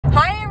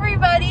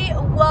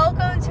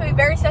welcome to a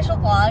very special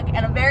vlog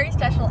and a very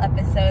special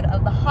episode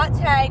of the Hot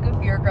Tag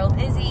with your girl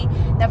Izzy.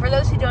 Now for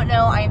those who don't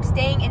know, I am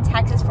staying in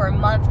Texas for a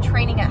month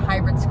training at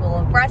Hybrid School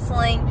of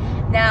Wrestling.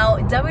 Now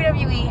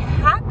WWE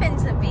happened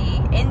to be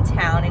in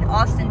town in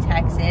Austin,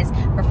 Texas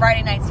for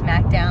Friday Night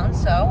Smackdown,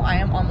 so I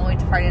am on my way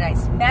to Friday Night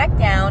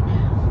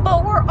Smackdown.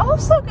 But we're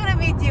also going to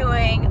be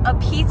doing a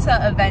pizza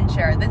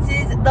adventure. This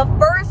is the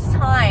first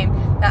time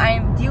that I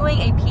am doing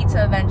a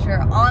pizza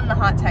adventure on the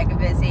Hot Tag of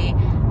Izzy.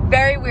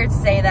 Very weird to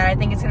say that. I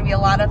think it's going to be a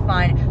lot of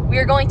fun. We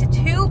are going to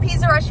 2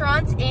 pizza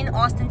restaurants in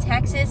Austin,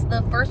 Texas.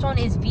 The first one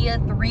is Via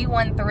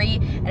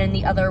 313, and then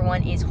the other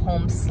one is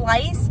Home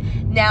Slice.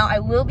 Now, I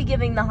will be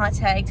giving the hot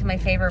tag to my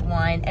favorite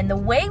one, and the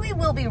way we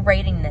will be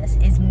rating this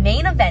is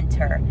main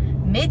eventer,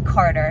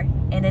 mid-carder,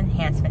 and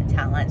enhancement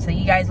talent. So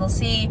you guys will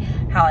see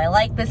how I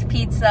like this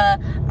pizza.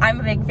 I'm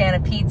a big fan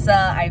of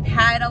pizza. I've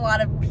had a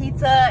lot of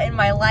pizza in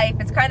my life.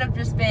 It's kind of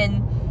just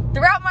been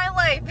throughout my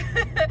life,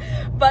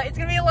 but it's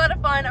gonna be a lot of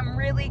fun. I'm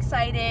really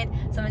excited.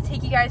 So I'm gonna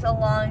take you guys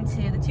along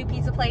to the 2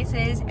 pizza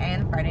places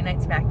and Friday Night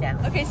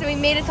Smackdown. Okay, so we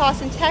made it to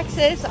Austin,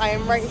 Texas. I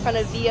am right in front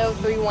of VO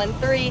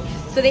 313.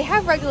 So they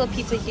have regular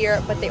pizza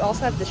here, but they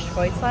also have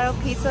Detroit style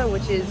pizza,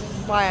 which is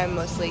why I'm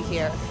mostly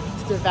here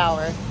to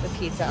devour the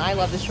pizza. I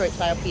love Detroit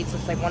style pizza.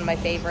 It's like one of my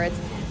favorites.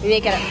 We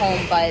make it at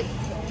home, but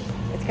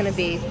it's gonna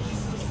be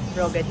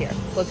real good here.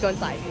 So let's go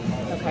inside.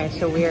 Okay,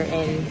 so we're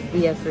in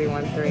VO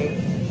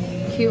 313.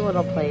 Cute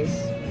little place,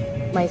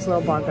 nice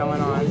little bar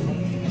going on,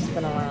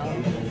 spin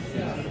around.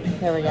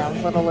 There we go,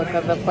 little look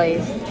of the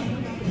place.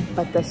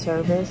 But the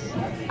service,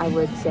 I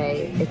would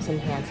say it's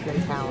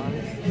enhancement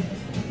talent,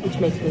 which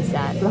makes me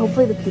sad. But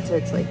hopefully the pizza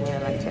it's like main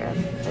eventer.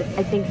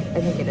 I think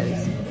it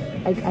is.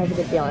 I have a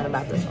good feeling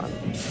about this one.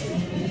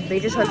 They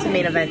just went to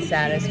main event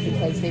status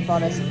because they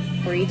bought us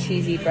free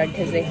cheesy bread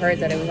because they heard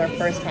that it was our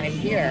first time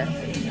here.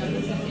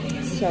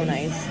 So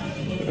nice.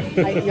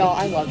 Y'all,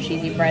 I love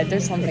cheesy bread.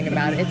 There's something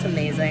about it. It's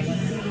amazing.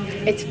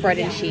 It's bread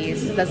and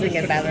cheese. It doesn't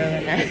get better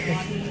than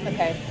that.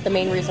 Okay, the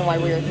main reason why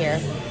we are here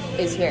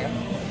is here.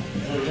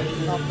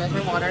 Oh, there's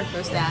my water.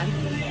 There's that.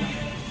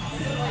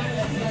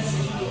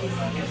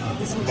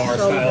 This is bar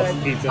so style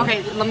good. pizza.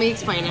 Okay, let me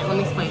explain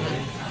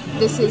it.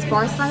 This is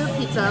bar style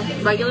pizza,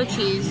 regular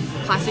cheese,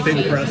 classic thin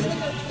cheese. crust.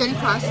 Thin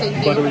crust, thank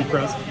you. Buttery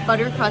crust.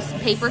 Buttery crust,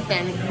 paper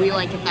thin. We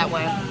like it that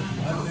way.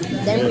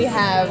 Then we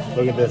have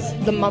Look at this.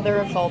 the mother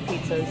of all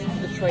pizzas,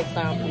 Detroit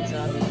style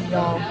pizza.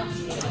 Y'all,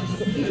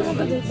 you know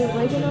the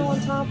oregano on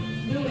top?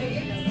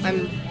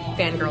 I'm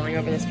fangirling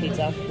over this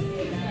pizza. I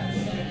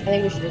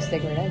think we should just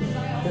stick it in.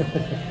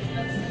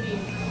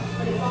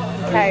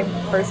 Okay,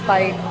 first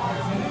bite.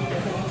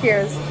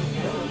 Cheers.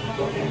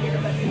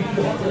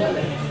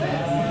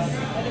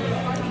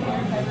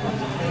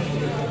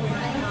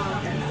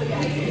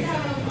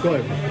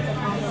 Good.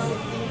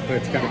 But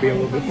it's got to be a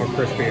little bit more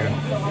crispier.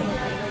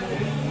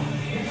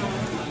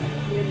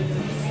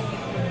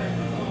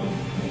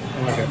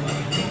 I like it.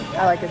 I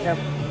like it too.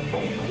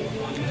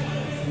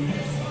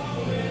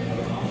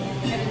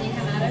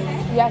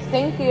 Yes,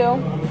 thank you.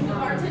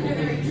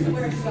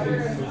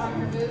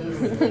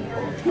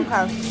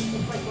 Okay.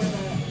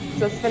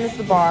 Just finished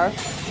the bar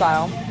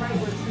style.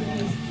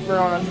 We're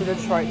going on to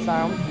Detroit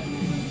style.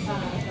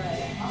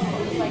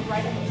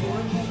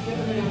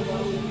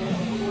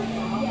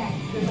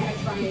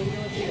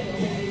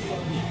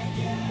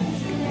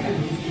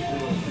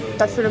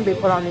 That shouldn't be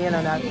put on the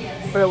internet,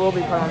 but it will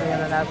be put on the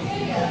internet.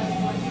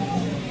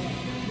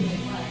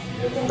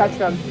 That's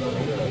good.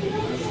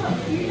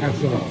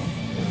 Absolutely.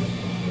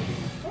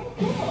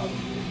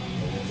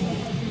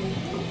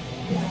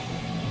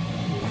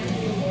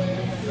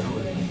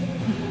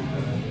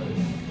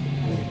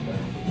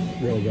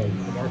 Really good.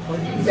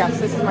 Yes,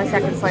 this is my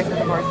second slice of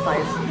the bar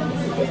slice.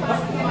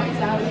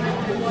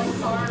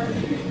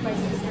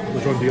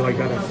 Which one do you like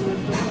better?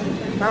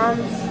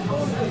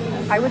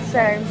 I would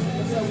say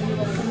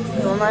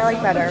the one I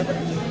like better,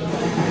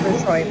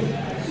 Detroit.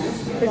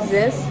 Because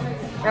this,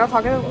 and I'll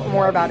talk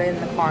more about it in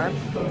the car,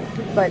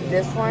 but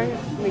this one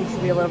needs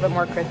to be a little bit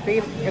more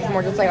crispy. It's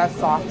more just like a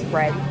soft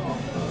bread.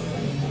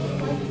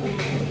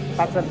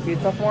 That's a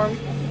pizza form,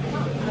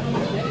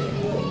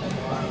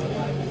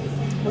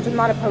 which I'm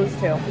not opposed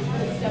to.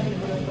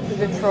 The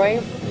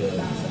Detroit,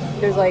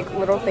 there's like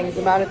little things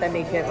about it that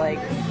make it like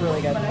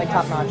really good, like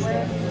top notch.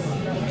 The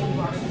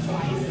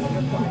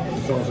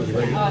sauce is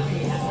great.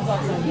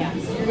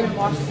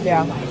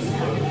 Yeah.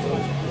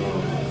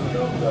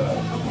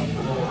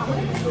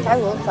 I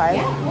will say,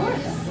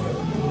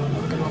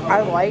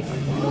 I like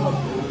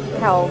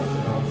how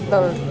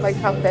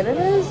how thin it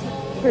is,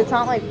 but it's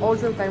not like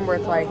ultra thin where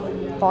it's like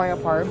falling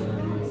apart.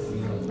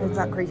 It's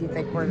not crazy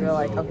thick where you're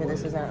like, okay,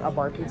 this isn't a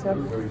bar pizza.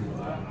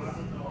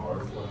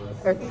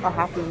 It's a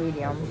happy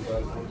medium,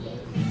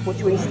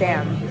 which we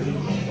stand.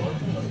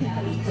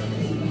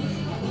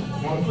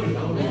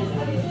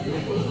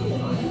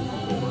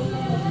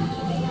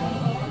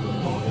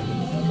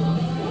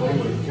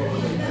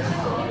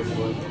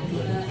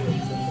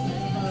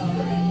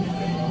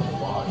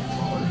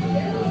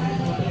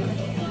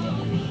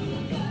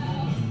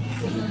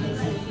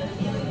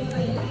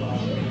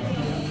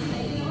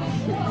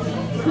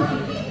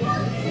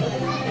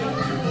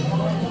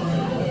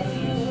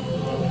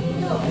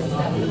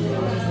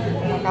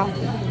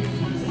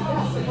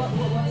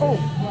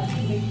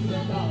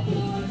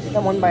 The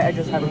one bite I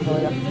just had was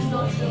really good.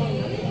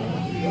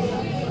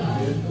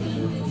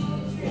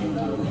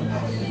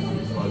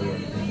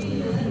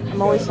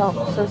 I'm always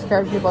so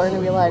scared people are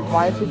going to be like,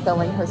 why is she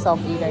filming herself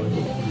eating?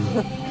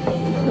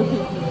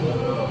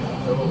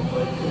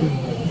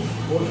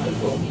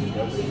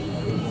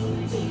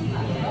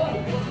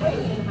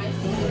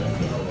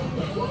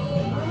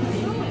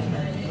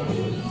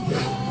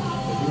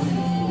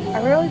 I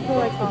really feel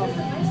like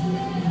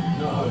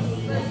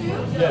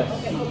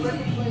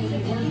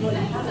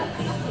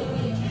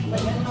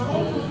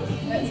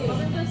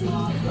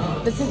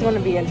this is going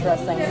to be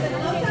interesting.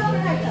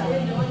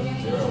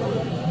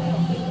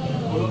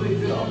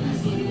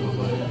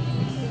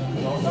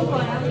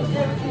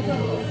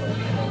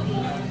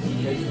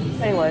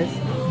 Anyways,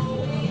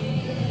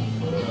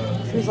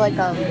 she's like,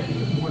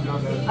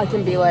 I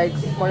can be like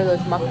one of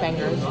those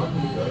mukbangers.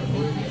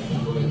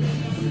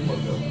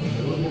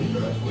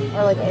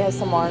 Or like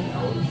ASMR.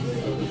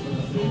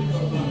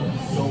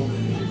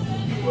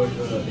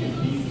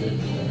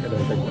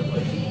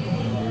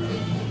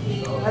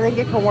 I think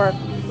it can work.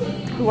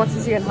 Who wants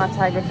to see a hot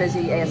tag with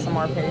Izzy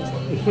ASMR page?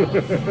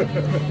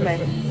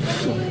 Maybe.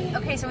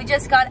 Okay, so we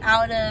just got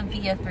out of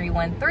Via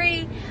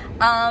 313.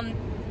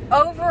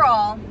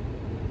 Overall,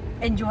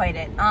 enjoyed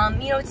it.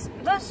 You know,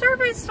 the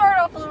servers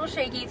started off a little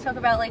shaky. It took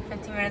about like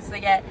 15 minutes to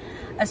get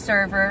a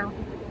server,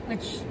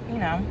 which, you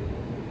know,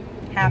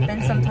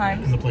 happens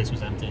sometimes. And the place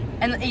was empty.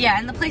 And yeah,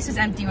 and the place was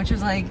empty, which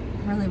was like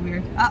really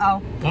weird.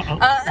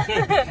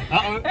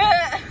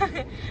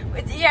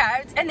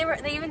 Yeah, and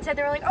they even said,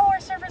 they were like, oh,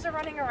 our servers are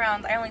running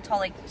around. I only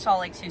saw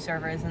like 2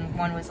 servers, and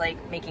one was like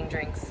making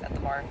drinks at the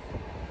bar.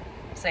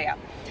 So yeah.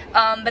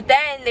 But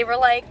then they were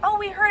like, oh,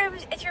 we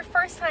heard it's your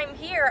first time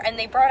here, and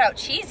they brought out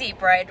cheesy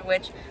bread,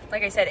 which,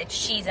 like I said, it's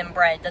cheese and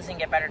bread. Doesn't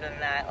get better than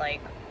that.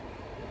 Like,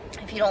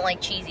 if you don't like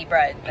cheesy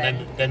bread,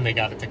 then they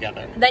got it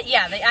together.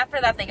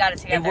 After that they got it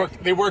together.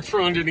 They worked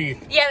from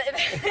underneath. Yeah,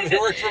 they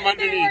worked from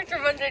underneath. They worked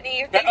from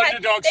underneath. That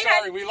underdog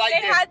story, we liked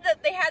it.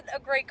 They had a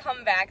great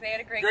comeback. They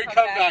had a great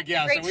comeback.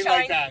 Yeah, so we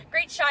like that.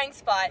 Great shine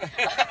spot.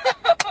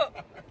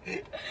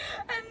 And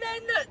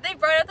then they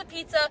brought out the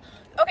pizza.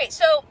 Okay,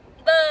 so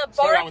the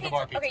bar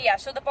pizza. Okay, yeah.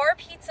 So the bar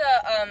pizza.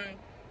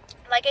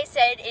 Like I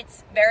said,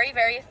 it's very,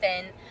 very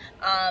thin.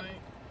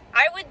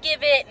 I would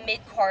give it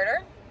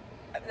mid-Carter.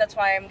 That's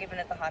why I'm giving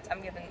the hot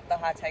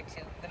tag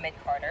to the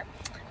mid-Carter.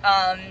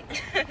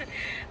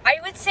 I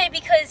would say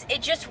because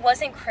it just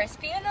wasn't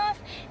crispy enough,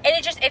 and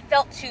it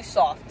felt too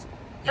soft.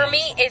 For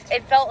me,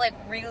 it felt like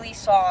really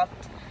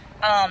soft,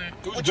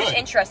 which is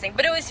interesting.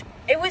 But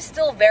it was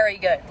still very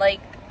good.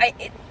 Like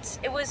it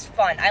was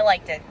fun. I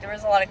liked it. There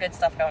was a lot of good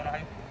stuff going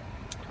on.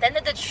 Then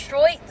the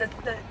Detroit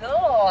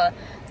style.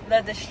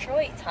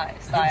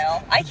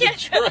 I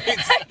can't.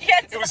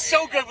 It was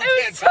so good.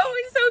 It was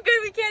so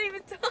good. We can't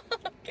even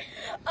talk.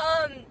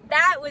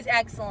 That was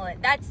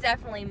excellent. That's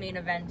definitely main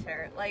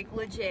eventer. Like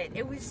legit,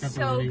 it was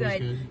so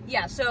good.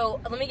 Yeah.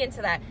 So let me get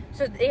into that.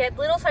 So they had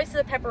little slices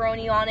of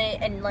pepperoni on it,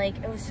 and like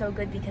it was so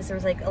good because there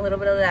was like a little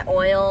bit of that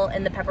oil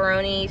in the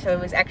pepperoni, so it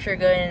was extra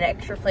good and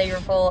extra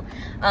flavorful.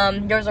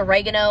 There was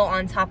oregano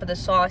on top of the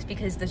sauce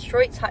because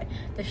Detroit style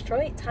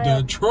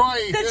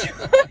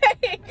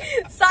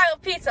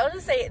pizza. I'll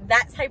just say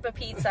that type of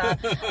pizza.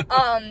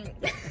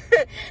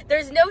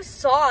 There's no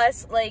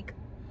sauce like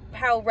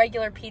how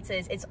regular pizza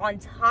is. It's on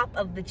top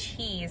of the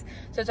cheese,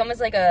 so it's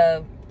almost like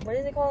a, what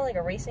is it called, like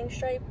a racing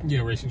stripe? Yeah,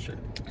 racing stripe.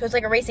 So it's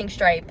like a racing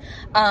stripe.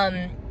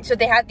 So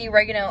they had the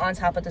oregano on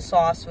top of the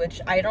sauce,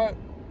 which I don't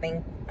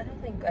think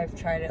I've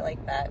tried it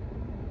like that.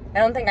 I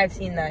don't think I've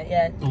seen that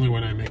yet. Only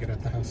when I make it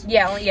at the house.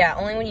 Yeah,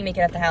 only when you make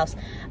it at the house.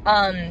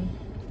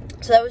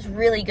 So that was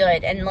really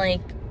good, and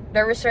like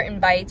there were certain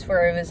bites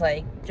where it was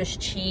like just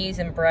cheese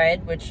and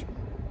bread, which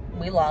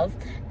we love.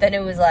 Then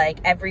it was like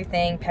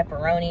everything: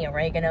 pepperoni,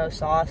 oregano,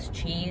 sauce,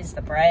 cheese,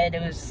 the bread.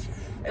 It was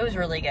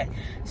really good.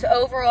 So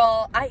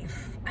overall, I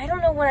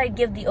don't know what I'd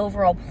give the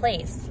overall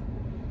place.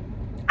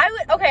 I'm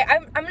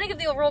gonna give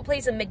the overall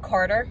place a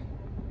mid-Carter.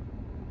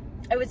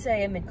 I would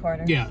say a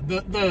mid-Carter. Yeah,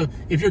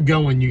 if you're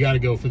going, you got to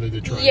go for the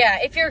Detroit. Yeah,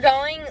 if you're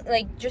going,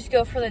 like, just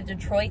go for the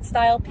Detroit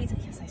style pizza.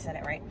 Yes, I said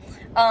it right.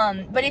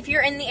 But if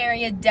you're in the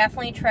area,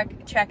 definitely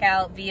check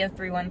out Via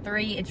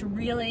 313. It's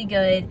really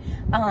good.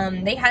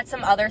 They had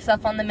some other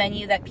stuff on the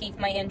menu that piqued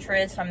my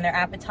interest, from their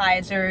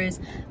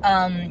appetizers,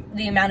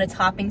 the amount of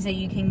toppings that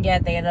you can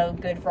get. They had a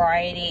good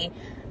variety.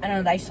 I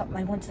don't know.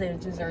 I went to the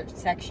dessert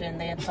section.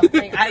 They had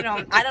something. I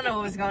don't know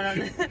what was going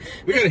on.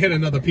 We gotta hit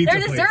another pizza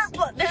place.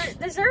 Their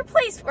dessert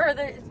place where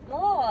the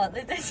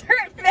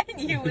dessert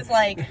menu was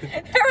like,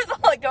 there was a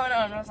lot going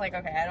on. I was like,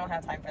 okay, I don't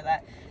have time for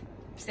that.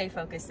 Stay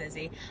focused,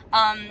 Izzy.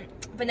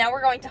 But now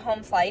we're going to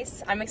Home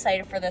Slice. I'm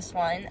excited for this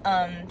one.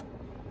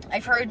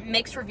 I've heard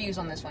mixed reviews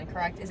on this one,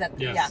 correct? Is that,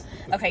 yes,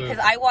 yeah. Okay, because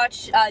I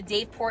watched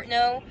Dave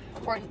Portnoy.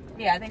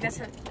 Yeah, I think that's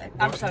it.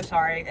 I'm so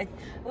sorry.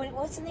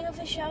 What's the name of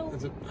the show?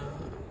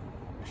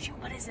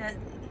 What is it?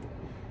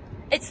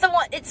 It's the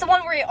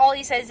one where all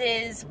he says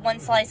is one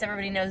slice,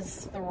 everybody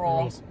knows the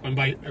rules. One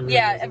bite,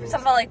 yeah,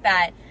 something like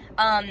that.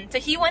 So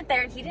he went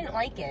there and he didn't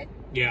like it.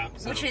 Yeah.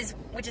 So.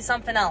 Which is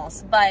something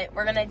else. But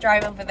we're gonna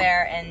drive over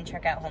there and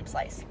check out Home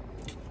Slice.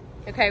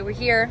 Okay, we're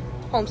here.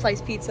 Home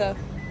Slice Pizza.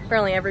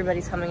 Apparently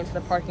everybody's coming into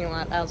the parking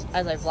lot as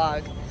I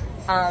vlog.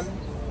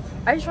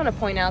 I just want to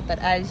point out that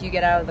as you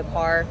get out of the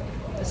car,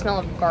 the smell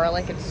of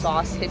garlic and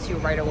sauce hits you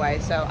right away.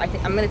 So I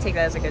think I'm gonna take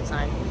that as a good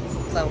sign.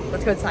 So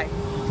let's go inside.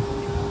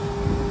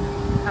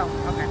 Oh,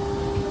 okay.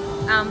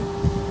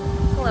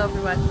 Hello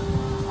everyone.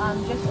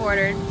 Just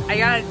ordered. I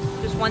got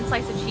just one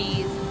slice of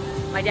cheese.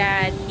 My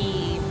dad,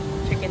 he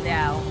chickened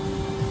out,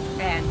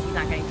 and he's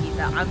not getting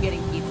pizza. I'm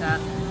getting pizza.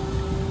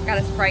 Got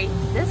a Sprite.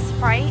 This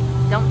Sprite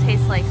don't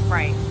taste like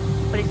Sprite,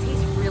 but it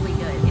tastes really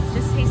good. It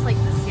just tastes like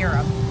the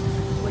syrup,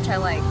 which I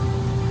like.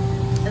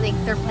 I think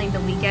they're playing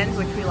the weekend,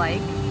 which we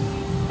like,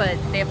 but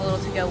they have a little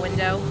to-go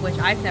window, which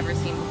I've never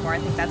seen before. I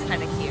think that's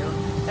kind of cute.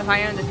 If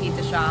I owned a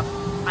pizza shop,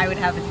 I would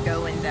have a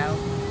to-go window,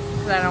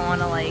 because I don't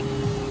want to like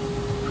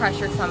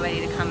pressure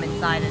somebody to come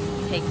inside and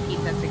take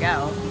pizza to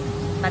go.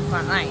 That's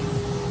not nice.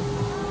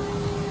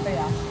 But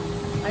yeah,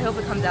 I hope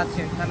it comes out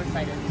soon, because I'm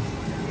excited.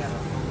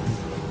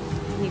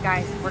 You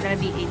guys, we're going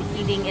to be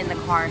eating in the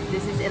car.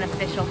 This is an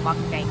official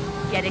mukbang.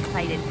 Get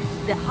excited.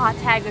 The Hot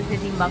Tag with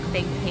Izzy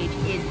mukbang page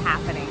is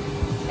happening.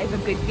 I have a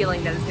good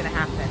feeling that it's going to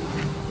happen.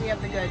 We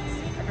have the goods,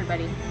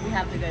 everybody. We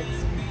have the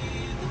goods.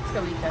 Let's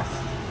go eat this.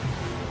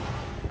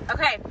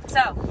 Okay,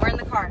 so we're in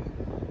the car.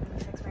 Let me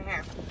fix my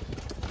hair.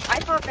 I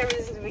thought it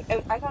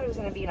was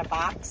going to be in a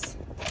box,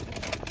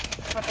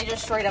 but they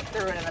just straight up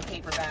threw it in a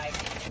paper bag.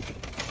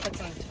 Put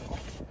some.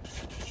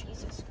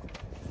 Jesus.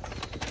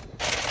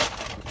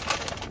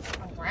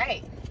 All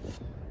right.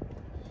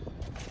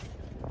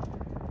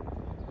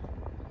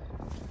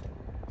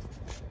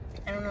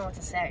 I don't know what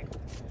to say.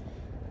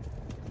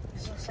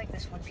 This looks like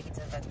this one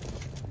pizza that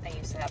I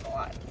used to have a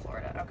lot in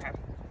Florida. Okay,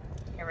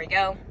 here we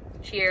go.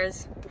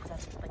 Cheers. Ooh,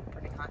 that's like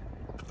burning hot.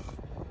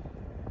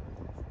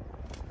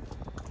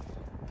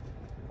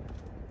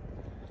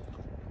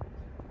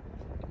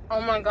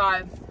 Oh my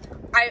god.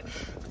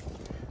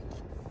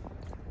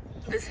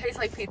 This tastes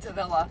like Pizza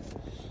Villa.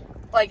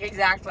 Like,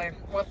 exactly.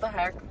 What the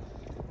heck?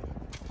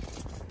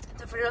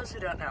 So for those who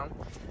don't know,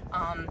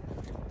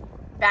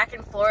 back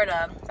in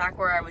Florida, back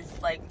where I was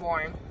like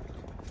born,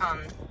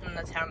 in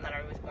the town that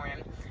I was born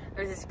in,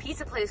 there's this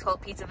pizza place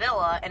called Pizza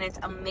Villa, and it's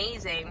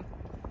amazing.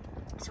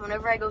 So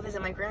whenever I go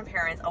visit my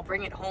grandparents, I'll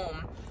bring it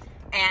home,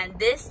 and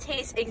this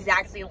tastes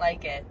exactly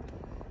like it.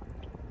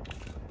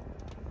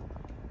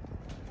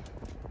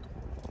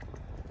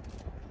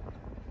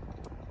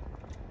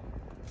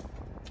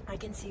 I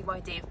can see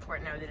why Dave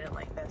Portnoy didn't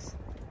like this.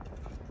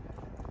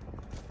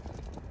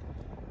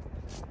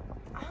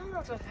 I don't know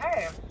what to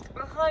say.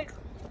 It's like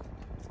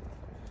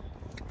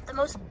the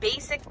most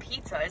basic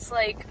pizza. It's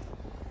like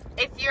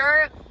if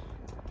you're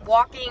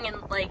walking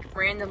and like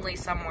randomly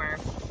somewhere,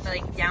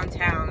 like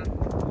downtown,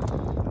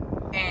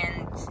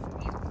 and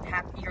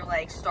you're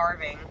like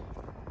starving,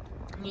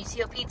 and you see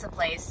a pizza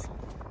place,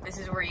 this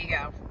is where you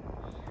go.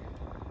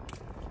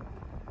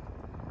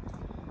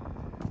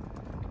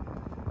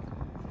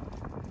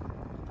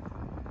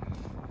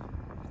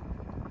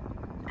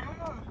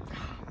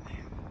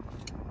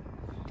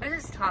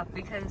 This is tough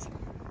because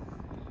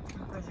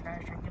there's a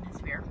guy drinking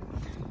his beer.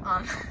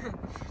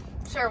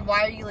 Sir,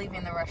 why are you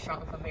leaving the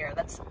restaurant with a beer?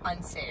 That's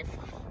unsafe.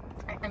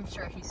 I'm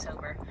sure he's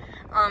sober.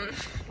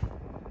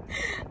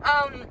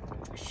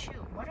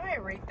 Shoot, what do I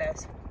rate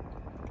this?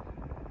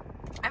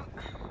 I'm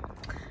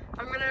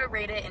gonna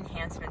rate it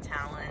enhancement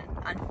talent,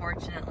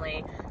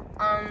 unfortunately.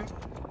 As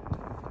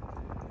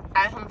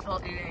I'm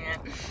still eating it.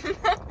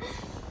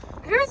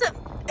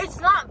 It's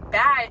not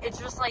bad, it's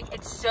just like,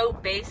 it's so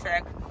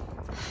basic.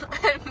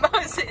 And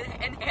most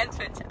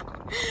enhancement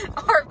talent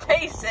are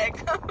basic.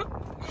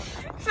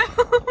 So,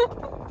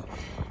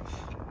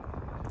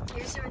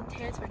 here's some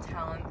enhancement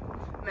talent.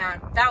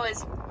 Man, that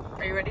was,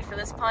 are you ready for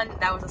this pun?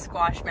 That was a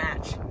squash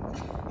match.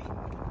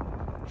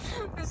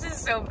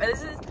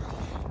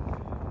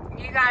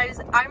 You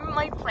guys, I'm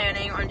like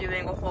planning on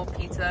doing a whole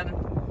pizza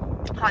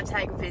hot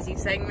tag fizzy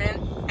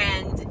segment,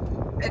 and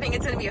I think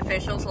it's going to be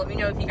official, so let me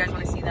know if you guys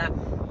want to see that.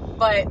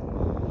 But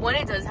when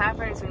it does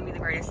happen, it's going to be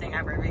the greatest thing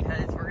ever,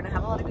 because we're going to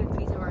have a lot of good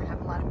pizza, we're going to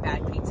have a lot of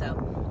bad pizza.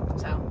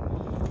 So,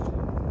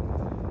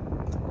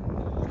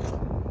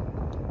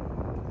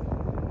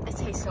 it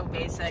tastes so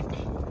basic.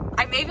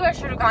 Maybe I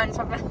should have gotten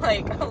something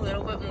like a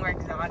little bit more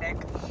exotic.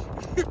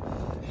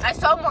 I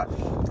saw more.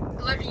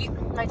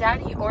 My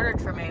dad, he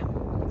ordered for me,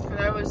 because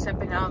I was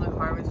stepping out of the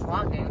car, I was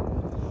vlogging.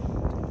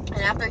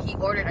 And after he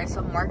ordered, I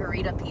saw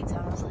margarita pizza.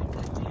 I was like,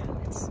 God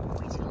damn, it's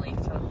way too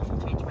late to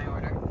change my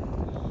order.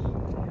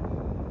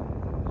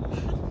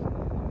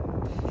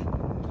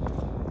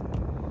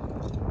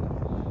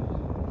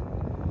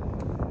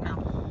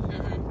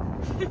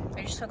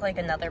 I just took like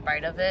another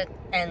bite of it,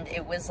 and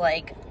it was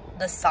like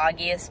the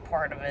soggiest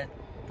part of it.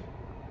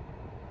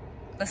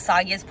 The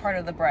soggiest part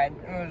of the bread.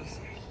 It was...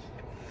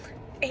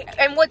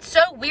 And what's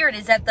so weird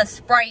is that the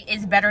Sprite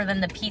is better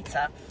than the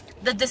pizza.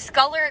 The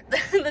discolored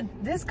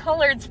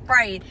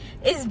Sprite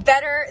is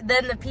better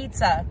than the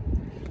pizza.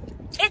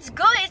 It's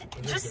good,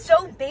 just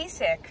so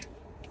basic.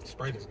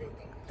 Sprite is good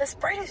though. The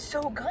Sprite is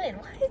so good.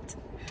 What?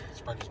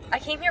 Sprite is good. I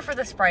came here for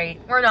the Sprite.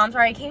 Or no, I'm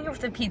sorry. I came here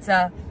for the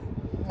pizza.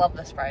 Love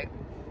the Sprite.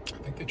 I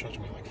think they charged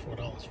me like $4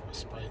 for a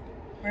Sprite.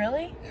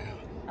 Really? Yeah.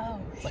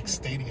 Oh, it's like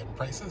stadium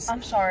prices.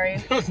 I'm sorry.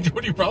 What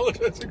are you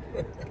apologizing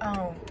for?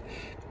 Oh.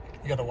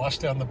 You gotta wash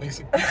down the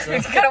basic pizza.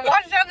 You gotta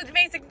wash down the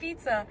basic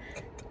pizza.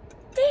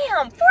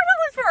 Damn, $4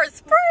 for a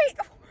Sprite!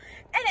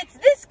 And it's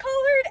this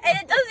colored, and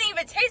it doesn't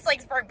even taste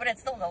like Sprite, but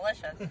it's still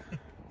delicious.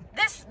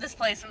 This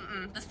place,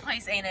 this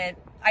place ain't it.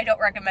 I don't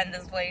recommend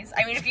this place.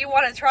 I mean, if you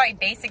want to try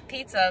basic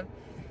pizza,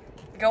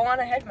 go on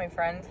ahead, my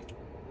friend.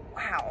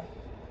 Wow.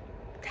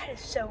 That is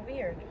so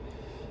weird.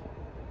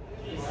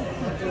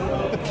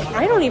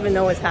 I don't even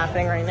know what's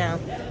happening right now.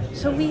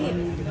 So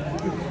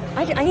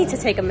I need to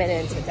take a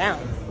minute and sit down.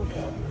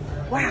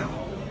 Wow.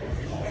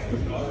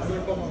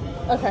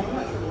 Okay.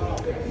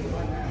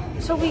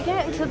 So we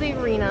get into the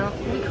arena.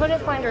 We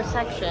couldn't find our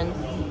section.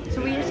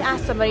 So we just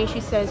asked somebody.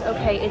 She says,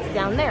 okay, it's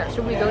down there.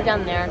 So we go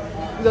down there.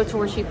 We go to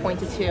where she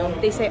pointed to.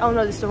 They say, oh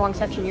no, this is the wrong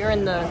section. You're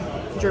in the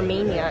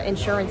Germania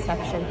insurance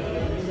section.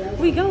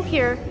 We go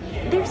here.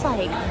 There's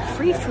like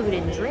free food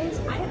and drinks.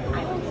 I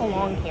don't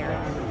belong here.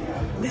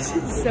 This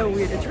is so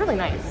weird. It's really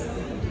nice.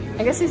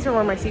 I guess these are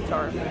where my seats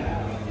are.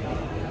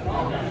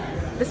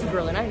 This is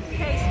really nice.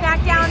 Okay,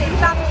 Smackdown is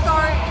about to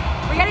start.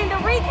 We're getting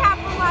the recap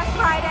from last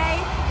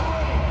Friday,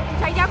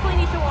 which I definitely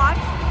need to watch.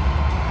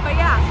 But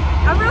yeah,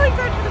 I'm really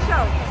excited for the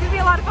show. It's gonna be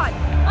a lot of fun.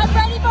 I'm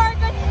ready for a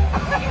good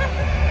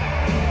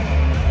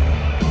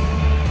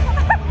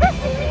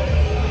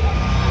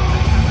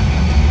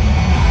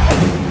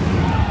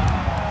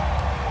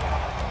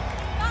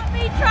Not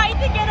me trying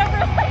to get a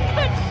really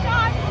good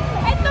shot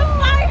and the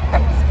fire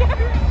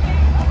scaring me.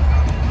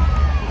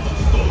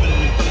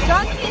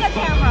 John Cena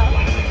camera.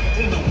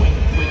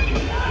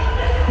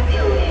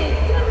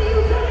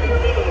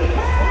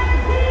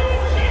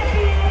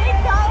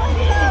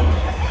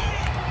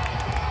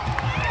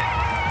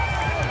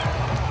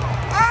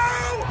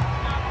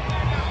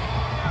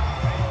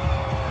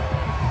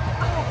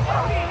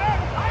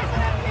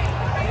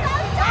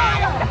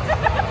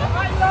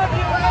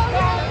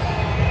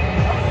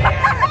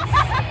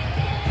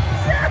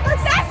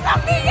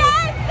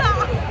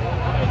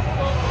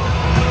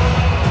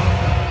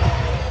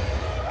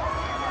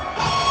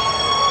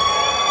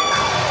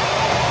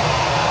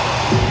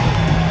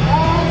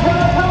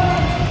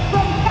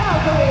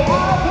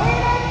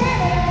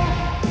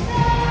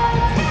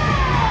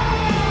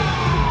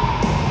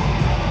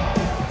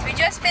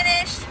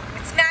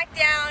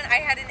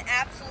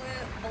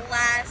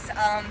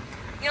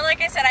 You know,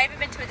 like I said, I haven't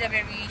been to a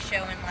WWE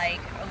show in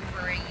like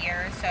over a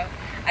year, so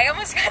I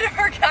almost kind of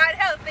forgot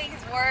how things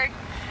work.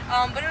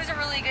 But it was a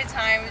really good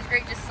time. It was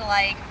great just to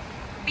like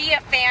be a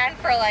fan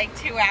for like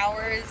 2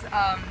 hours.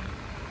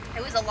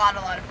 It was a lot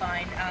of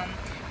fun.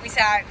 We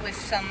sat with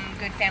some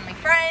good family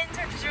friends,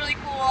 which was really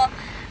cool.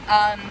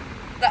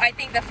 But I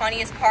think the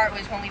funniest part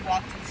was when we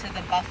walked into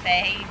the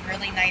buffet,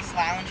 really nice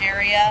lounge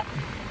area.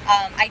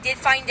 I did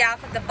find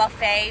out that the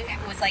buffet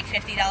was like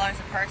 $50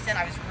 a person.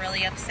 I was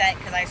really upset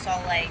because I saw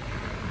like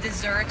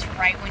desserts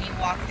right when you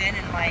walked in,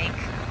 and like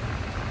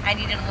I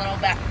needed a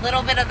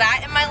little bit of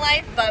that in my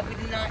life, but we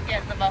did not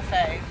get the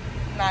buffet.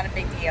 Not a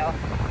big deal.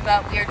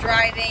 But we are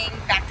driving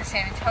back to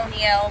San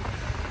Antonio,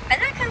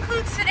 and that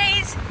concludes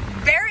today's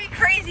very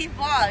crazy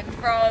vlog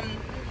from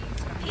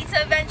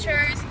Pizza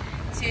Adventures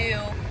to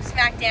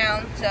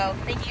Smackdown. So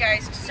thank you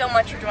guys so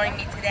much for joining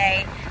me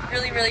today.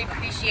 Really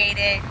appreciate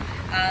it.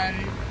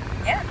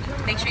 Yeah,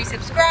 make sure you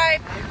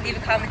subscribe, leave a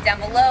comment down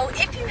below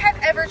if you have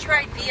ever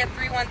tried Via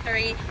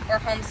 313 or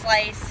Home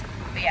Slice.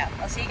 But yeah,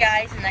 I'll see you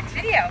guys in the next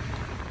video.